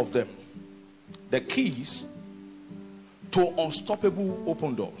 3 of them. The keys to unstoppable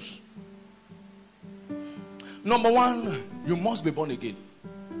open doors. Number 1, you must be born again.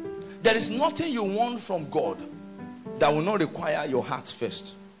 There is nothing you want from God that will not require your heart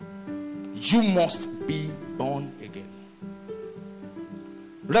first. You must be born again.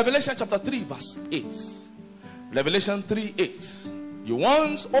 Revelation chapter 3 verse 8. Revelation 3:8. You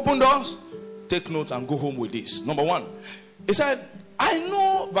want open doors? Take notes and go home with this. Number 1, he said, I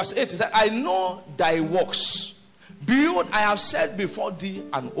know, verse 8, he said, I know thy works. Behold, I have set before thee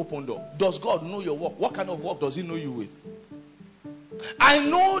an open door. Does God know your work? What kind of work does he know you with? I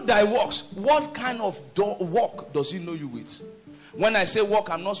know thy works. What kind of work does he know you with? When I say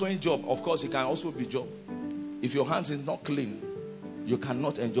work, I'm not saying job. Of course, it can also be job. If your hands is not clean, you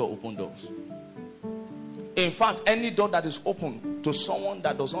cannot enjoy open doors. In fact, any door that is open to someone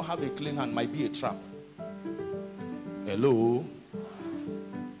that does not have a clean hand might be a trap. Hello?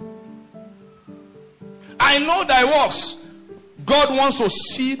 I know thy works. God wants to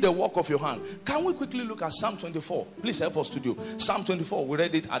see the work of your hand. Can we quickly look at Psalm 24? Please help us to do. Psalm 24, we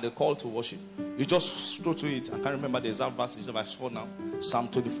read it at the call to worship. You just scroll to it. I can't remember the exact verse. It's verse 4 now. Psalm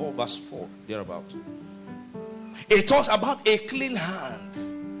 24 verse 4, thereabout. It talks about a clean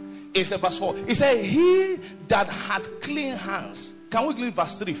hand. It's verse 4. It said, he that had clean hands. Can we read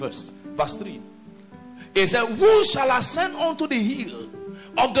verse 3 first? Verse 3. It said, who shall ascend unto the hill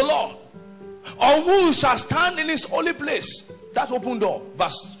of the Lord? Or who shall stand in his holy place? That open door.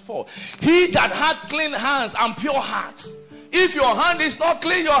 Verse 4. He that had clean hands and pure heart. If your hand is not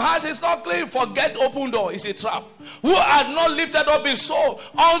clean, your heart is not clean, forget open door. It's a trap. Who had not lifted up his soul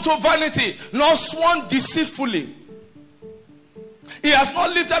unto vanity, nor sworn deceitfully. He has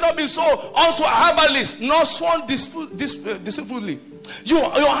not lifted up his soul unto avarice, nor sworn deceitfully. Your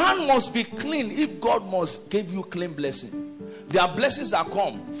hand must be clean if God must give you clean blessing. There are blessings that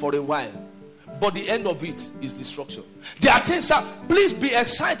come for a while, but the end of it is destruction. There are things that, please be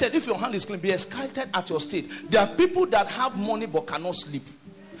excited if your hand is clean. Be excited at your state. There are people that have money but cannot sleep.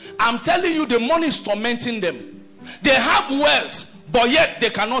 I'm telling you, the money is tormenting them. They have wealth, but yet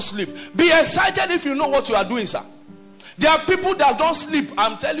they cannot sleep. Be excited if you know what you are doing, sir. There are people that don't sleep.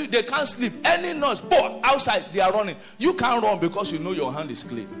 I'm telling you, they can't sleep. Any noise, but outside they are running. You can't run because you know your hand is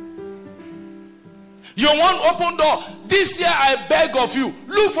clean. You want open door? This year I beg of you,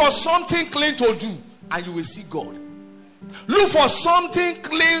 look for something clean to do and you will see God. Look for something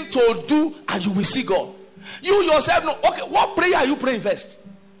clean to do and you will see God. You yourself know, okay, what prayer are you praying first?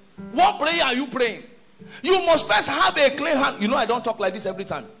 What prayer are you praying? You must first have a clean hand. You know I don't talk like this every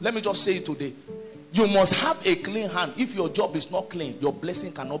time. Let me just say it today. You must have a clean hand. If your job is not clean, your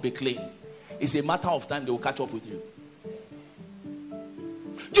blessing cannot be clean. It's a matter of time they will catch up with you.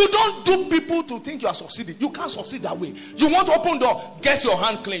 You don't do people to think you are succeeding. You can't succeed that way. You want to open door, get your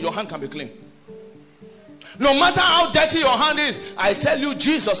hand clean. Your hand can be clean. No matter how dirty your hand is, I tell you,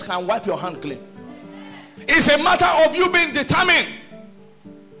 Jesus can wipe your hand clean. It's a matter of you being determined.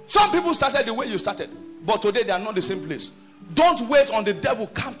 Some people started the way you started, but today they are not the same place. Don't wait on the devil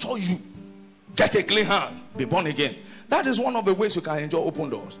capture you. Get a clean hand. Be born again. That is one of the ways you can enjoy open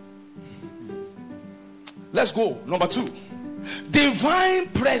doors. Let's go. Number 2. Divine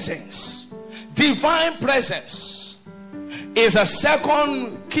presence. Divine presence is a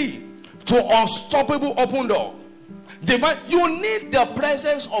second key to unstoppable open door. You need the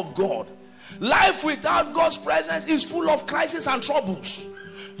presence of God. Life without God's presence is full of crises and troubles.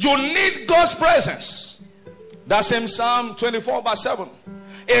 You need God's presence. That's in Psalm 24 verse 7.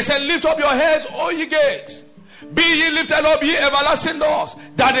 It said, lift up your heads, O ye gates, Be ye lifted up, ye everlasting doors,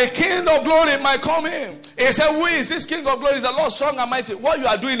 that the King of glory might come in. He said, who is this King of glory? Is the Lord strong and mighty. What you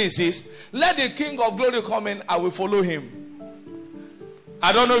are doing is this: let the King of glory come in, I will follow him.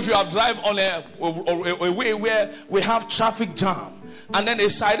 I don't know if you have driven on a way where we have traffic jam, and then a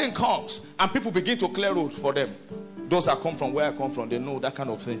siren comes and people begin to clear road for them. Those that come from where I come from, they know that kind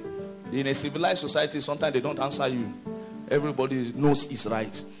of thing. In a civilized society, sometimes they don't answer you. Everybody knows it's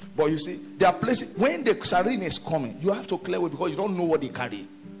right. But you see, there are places when the siren is coming, you have to clear way because you don't know what they carry.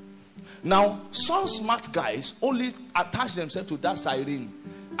 Now, some smart guys only attach themselves to that siren,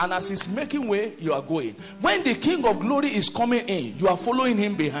 and as he's making way, you are going. When the King of glory is coming in, you are following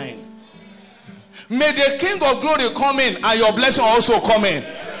him behind. May the King of glory come in and your blessing also come in.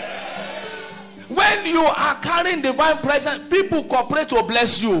 When you are carrying divine presence, people cooperate to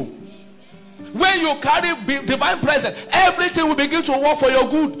bless you. When you carry divine presence, everything will begin to work for your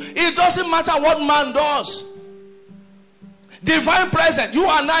good. It doesn't matter what man does. Divine presence, you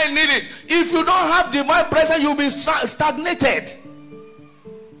and I need it. If you don't have divine presence, you'll be stagnated.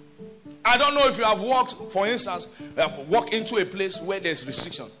 I don't know if you have walked, for instance, walk into a place where there's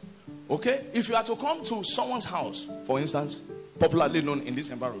restriction. Okay? If you are to come to someone's house, for instance, popularly known in this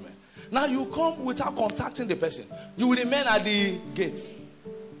environment, now you come without contacting the person, you will remain at the gate.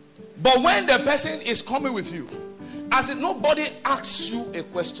 But when the person is coming with you, as if nobody asks you a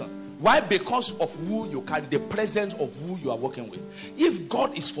question. Why? Because of who you carry, the presence of who you are working with. If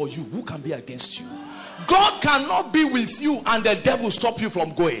God is for you, who can be against you? God cannot be with you and the devil stop you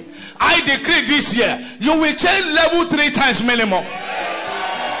from going. I decree this year, you will change level 3 times minimum.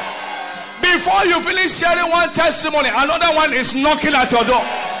 Before you finish sharing one testimony, another one is knocking at your door.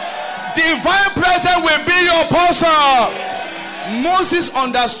 Divine presence will be your portion. Moses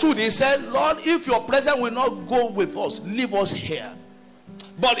understood. He said, Lord, if your presence will not go with us, leave us here.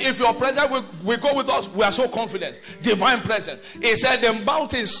 But if your presence will go with us, we are so confident. Divine presence. He said the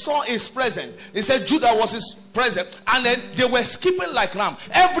mountain saw his presence. He said Judah was his presence. And then they were skipping like ram.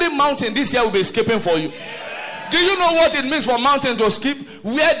 Every mountain this year will be skipping for you. Do you know what it means for mountain to skip?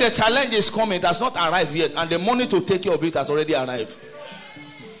 Where the challenge is coming, it has not arrived yet. And the money to take care of it has already arrived.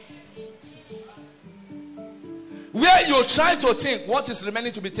 Where you try to think what is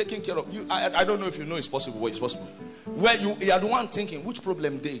remaining to be taken care of, I don't know if you know it's possible. Well, it's possible. Where you are the one thinking, which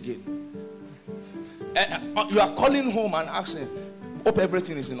problem day again? You are calling home and asking, hope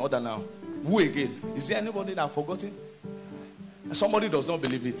everything is in order now. Who again? Is there anybody that I've forgotten? Somebody does not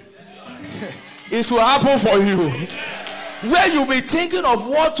believe it. It will happen for you. Where you'll be thinking of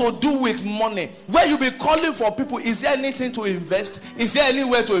what to do with money, where you'll be calling for people, is there anything to invest? Is there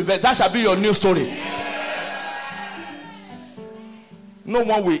anywhere to invest? That shall be your new story. No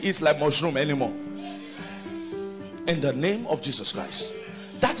one will eat like mushroom anymore. In the name of Jesus Christ.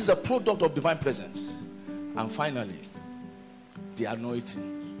 That is a product of divine presence. And finally, the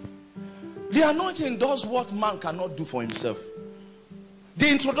anointing. The anointing does what man cannot do for himself. The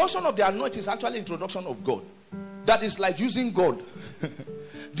introduction of the anointing is actually introduction of God. That is like using God.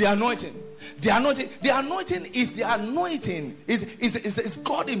 The anointing. The anointing is the anointing. Is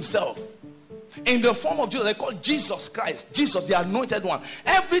God himself. In the form of Jesus, they call Jesus Christ. Jesus, the anointed one.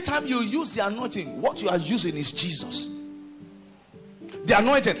 Every time you use the anointing, what you are using is Jesus. The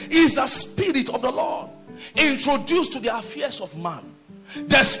anointing is the Spirit of the Lord introduced to the affairs of man.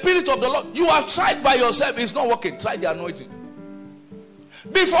 The Spirit of the Lord. You have tried by yourself, it's not working. Try the anointing.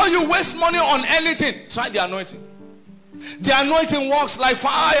 Before you waste money on anything, try the anointing. The anointing works like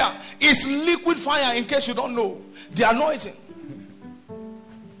fire. It's liquid fire, in case you don't know. The anointing.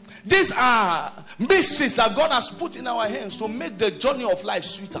 These are mysteries that God has put in our hands to make the journey of life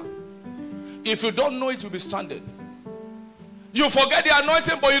sweeter. If you don't know it, you'll be stranded. You forget the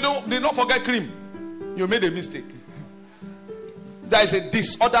anointing, but you did not forget cream. You made a mistake. There is a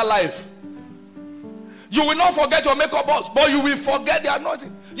disorder life. You will not forget your makeup box, but you will forget the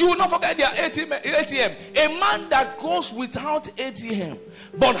anointing. You will not forget their ATM. A man that goes without ATM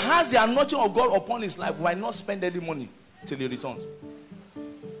but has the anointing of God upon his life will not spend any money till he returns.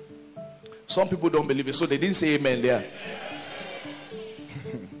 Some people don't believe it, so they didn't say amen there.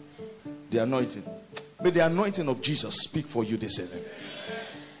 The anointing. May the anointing of Jesus speak for you this evening.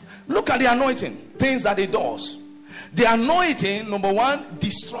 Look at the anointing. Things that it does. The anointing, number one,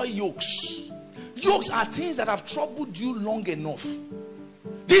 destroy yokes. Yokes are things that have troubled you long enough.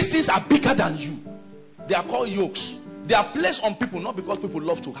 These things are bigger than you. They are called yokes. They are placed on people, not because people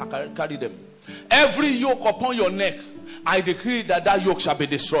love to carry them. Every yoke upon your neck, I decree that yoke shall be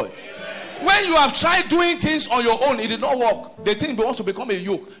destroyed. When you have tried doing things on your own, it did not work. The thing wants to become a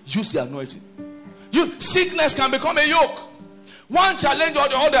yoke. Use the anointing. Sickness can become a yoke. One challenge or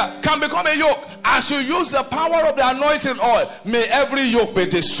the other can become a yoke. As you use the power of the anointing oil, may every yoke be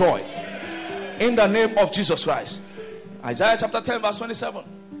destroyed. In the name of Jesus Christ. Isaiah chapter 10 verse 27.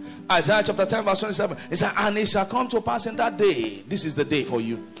 Isaiah chapter 10 verse 27. It said, and it shall come to pass in that day. This is the day for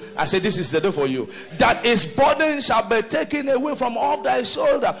you. I say this is the day for you. That his burden shall be taken away from off thy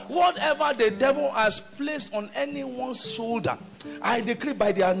shoulder. Whatever the devil has placed on anyone's shoulder, I decree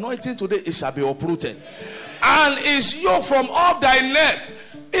by the anointing today, it shall be uprooted. And his yoke from off thy neck.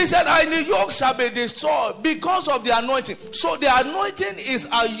 He said, and the yoke shall be destroyed because of the anointing. So the anointing is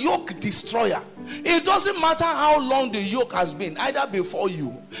a yoke destroyer. It doesn't matter how long the yoke has been, either before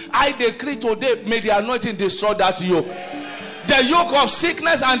you. I decree today, may the anointing destroy that yoke. The yoke of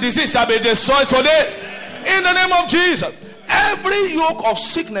sickness and disease shall be destroyed today. In the name of Jesus. Every yoke of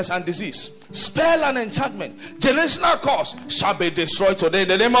sickness and disease, spell and enchantment, generational curse shall be destroyed today in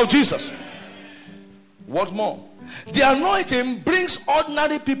the name of Jesus. What more? The anointing brings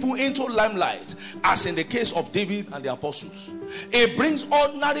ordinary people into limelight, as in the case of David and the apostles. It brings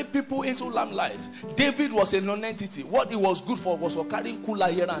ordinary people into limelight. David was a non-entity. What he was good for was for carrying cooler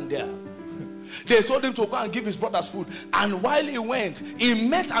here and there. They told him to go and give his brothers food, and while he went, he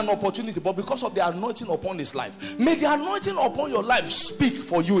met an opportunity. But because of the anointing upon his life, may the anointing upon your life speak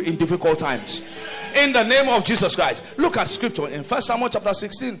for you in difficult times. In the name of Jesus Christ. Look at scripture in 1 Samuel chapter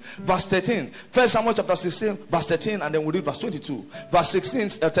 16 verse 13. 1 Samuel chapter 16 verse 13, and then we read verse 22. Verse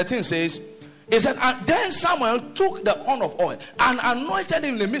 13 says, he said, and then Samuel took the horn of oil and anointed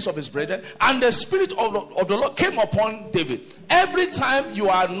him in the midst of his brethren, and the spirit of the Lord came upon David. Every time you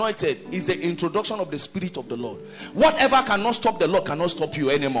are anointed is the introduction of the spirit of the Lord. Whatever cannot stop the Lord cannot stop you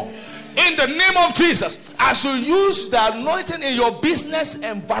anymore. In the name of Jesus, as you use the anointing in your business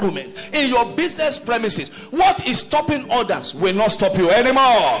environment, in your business premises, what is stopping others will not stop you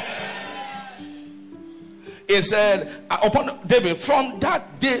anymore. It said upon David, from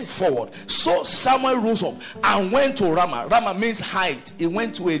that day forward, so Samuel rose up and went to Ramah. Ramah means height. He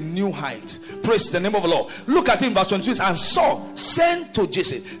went to a new height. Praise the name of the Lord. Look at him, verse 22. And Saul sent to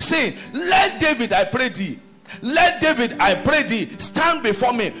Jesse, saying, let David, I pray thee, let David, I pray thee, stand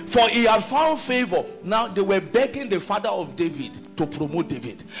before me, for he had found favor. Now they were begging the father of David to promote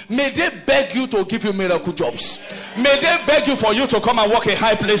David. May they beg you to give you miracle jobs. May they beg you for you to come and work in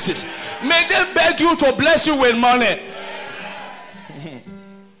high places. May they beg you to bless you with money.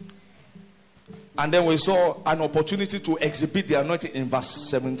 And then we saw an opportunity to exhibit the anointing in verse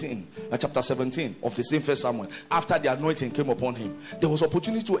 17, chapter 17 of the same 1 Samuel. After the anointing came upon him, there was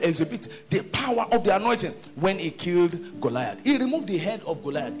opportunity to exhibit the power of the anointing when he killed Goliath. He removed the head of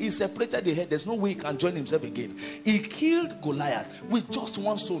Goliath. He separated the head. There's no way he can join himself again. He killed Goliath with just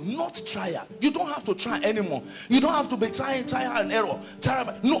one stone, not trial. You don't have to try anymore. You don't have to be trying and error.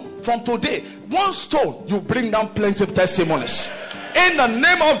 No, from today, one stone, you bring down plenty of testimonies. In the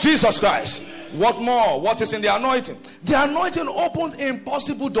name of Jesus Christ. What more? What is in the anointing? The anointing opens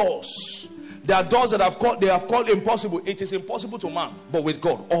impossible doors. There are doors that they have called impossible. It is impossible to man, but with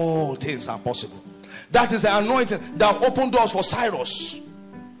God all things are possible. That is the anointing that opened doors for Cyrus.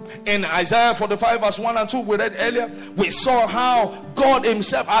 In Isaiah 45 verse 1 and 2 we read earlier, we saw how God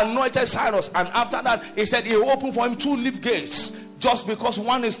himself anointed Cyrus, and after that he said he opened for him 2 leaf gates. Just because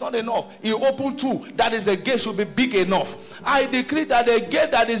one is not enough, he opened 2. That is, the gate should be big enough. I decree that a gate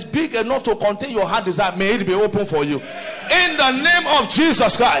that is big enough to contain your heart desire, may it be open for you. In the name of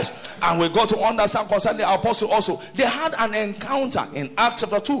Jesus Christ. And we got to understand concerning the apostle also. They had an encounter in Acts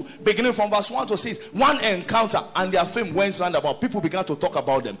chapter 2, beginning from verse 1 to 6. One encounter, and their fame went round about. People began to talk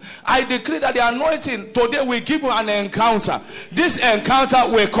about them. I decree that the anointing today will give you an encounter. This encounter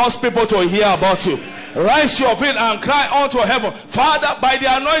will cause people to hear about you. Rise your feet and cry unto heaven. Father, by the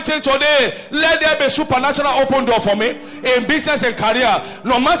anointing today, let there be supernatural open door for me in business and career.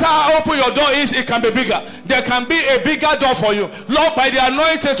 No matter how open your door is, it can be bigger. There can be a bigger door for you. Lord, by the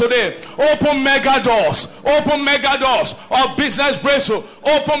anointing today, open mega doors. Open mega doors of business breakthrough.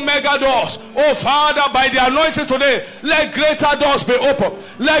 Open mega doors. Oh Father, by the anointing today, let greater doors be open.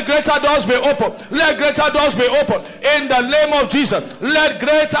 Let greater doors be open. Let greater doors be open. In the name of Jesus, let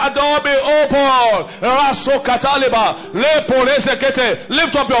greater door be open.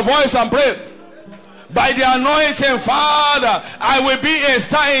 Lift up your voice and pray. By the anointing, Father, I will be a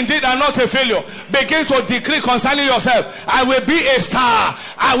star indeed and not a failure. Begin to decree concerning yourself. I will be a star.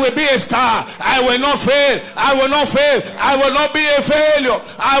 I will be a star. I will not fail. I will not fail. I will not be a failure.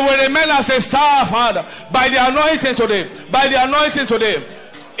 I will remain as a star, Father. By the anointing today. By the anointing today.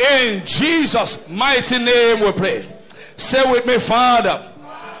 In Jesus' mighty name we pray. Say with me, Father,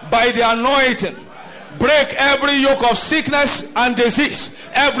 by the anointing, Break every yoke of sickness and disease,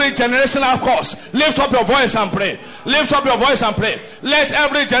 every generational curse. Lift up your voice and pray. Lift up your voice and pray. Let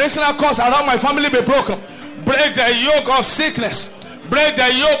every generational curse around my family be broken. Break the yoke of sickness. Break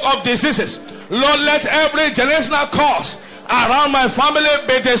the yoke of diseases. Lord, let every generational curse around my family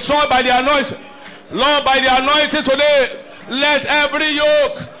be destroyed by the anointing. Lord, by the anointing today, let every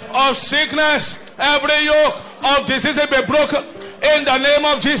yoke of sickness, every yoke of diseases be broken in the name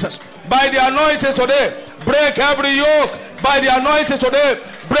of Jesus. By the anointing today, break every yoke. By the anointing today,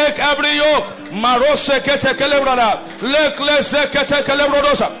 break every yoke. Marose kete kelebrada, lekleze kete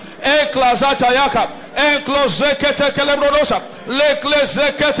kelebrodosa, eklazata yaka, enkloze kete kelebrodosa,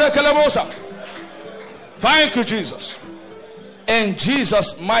 lekleze kete kelebrodosa. Thank you, Jesus. In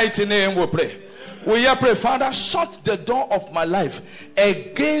Jesus' mighty name we pray. We here pray, Father, shut the door of my life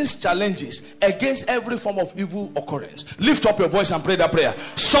against challenges, against every form of evil occurrence. Lift up your voice and pray that prayer.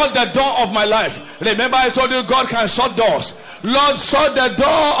 Shut the door of my life. Remember, I told you God can shut doors. Lord, shut the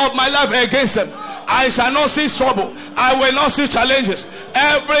door of my life against them. I shall not see trouble. I will not see challenges.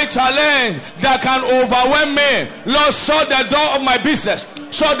 Every challenge that can overwhelm me, Lord, shut the door of my business.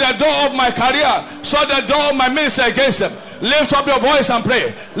 Shut the door of my career. Shut the door of my ministry against them. Lift up your voice and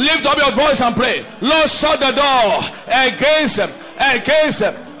pray. Lift up your voice and pray. Lord, shut the door against them. Against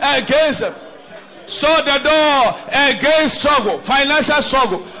them. Against them. Shut the door against struggle, financial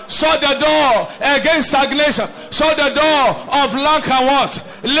struggle. Shut the door against stagnation. Shut the door of lack and want.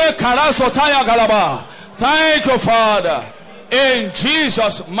 Thank you, Father. In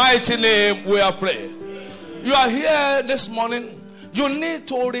Jesus' mighty name we are praying. You are here this morning. You need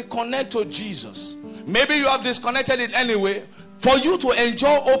to reconnect to Jesus. Maybe you have disconnected it anyway. For you to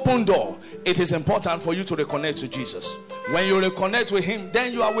enjoy open door, it is important for you to reconnect to Jesus. When you reconnect with him,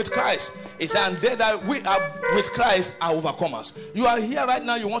 then you are with Christ. It's and they that we are with Christ are overcomers. You are here right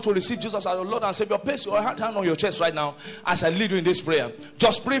now. You want to receive Jesus as your Lord and Savior. Place your hand on your chest right now as I lead you in this prayer.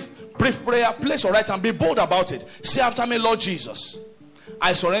 Just brief prayer. Place your right hand. Be bold about it. Say after me, Lord Jesus,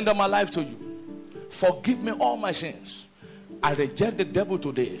 I surrender my life to you. Forgive me all my sins. I reject the devil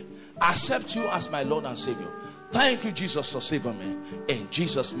today. Accept you as my Lord and Savior. Thank you, Jesus, for saving me. In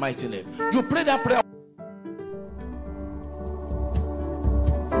Jesus' mighty name. You pray that prayer.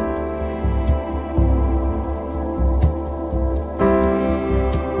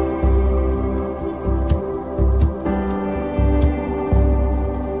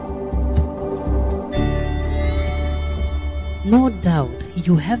 No doubt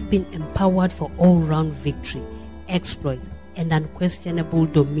you have been empowered for all-round victory, exploit, and unquestionable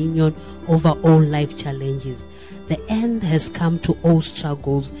dominion over all life challenges. The end has come to all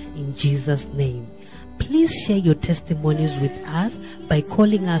struggles in Jesus' name. Please share your testimonies with us by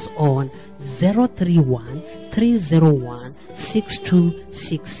calling us on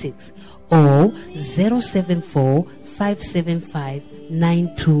 031-301-6266 or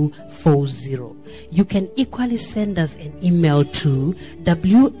 074-575-9240. You can equally send us an email to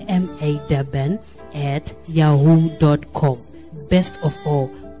wmadaban@yahoo.com. Best of all,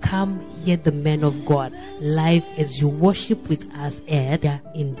 come hear the man of God live as you worship with us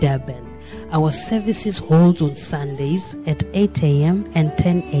in Durban. Our services hold on Sundays at 8 a.m. and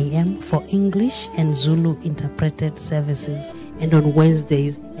 10 a.m. for English and Zulu interpreted services, and on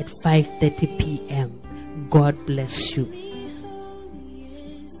Wednesdays at 5:30 p.m. God bless you.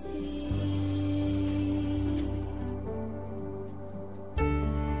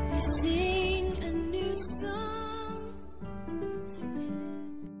 Sing a new song to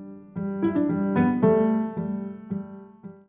him.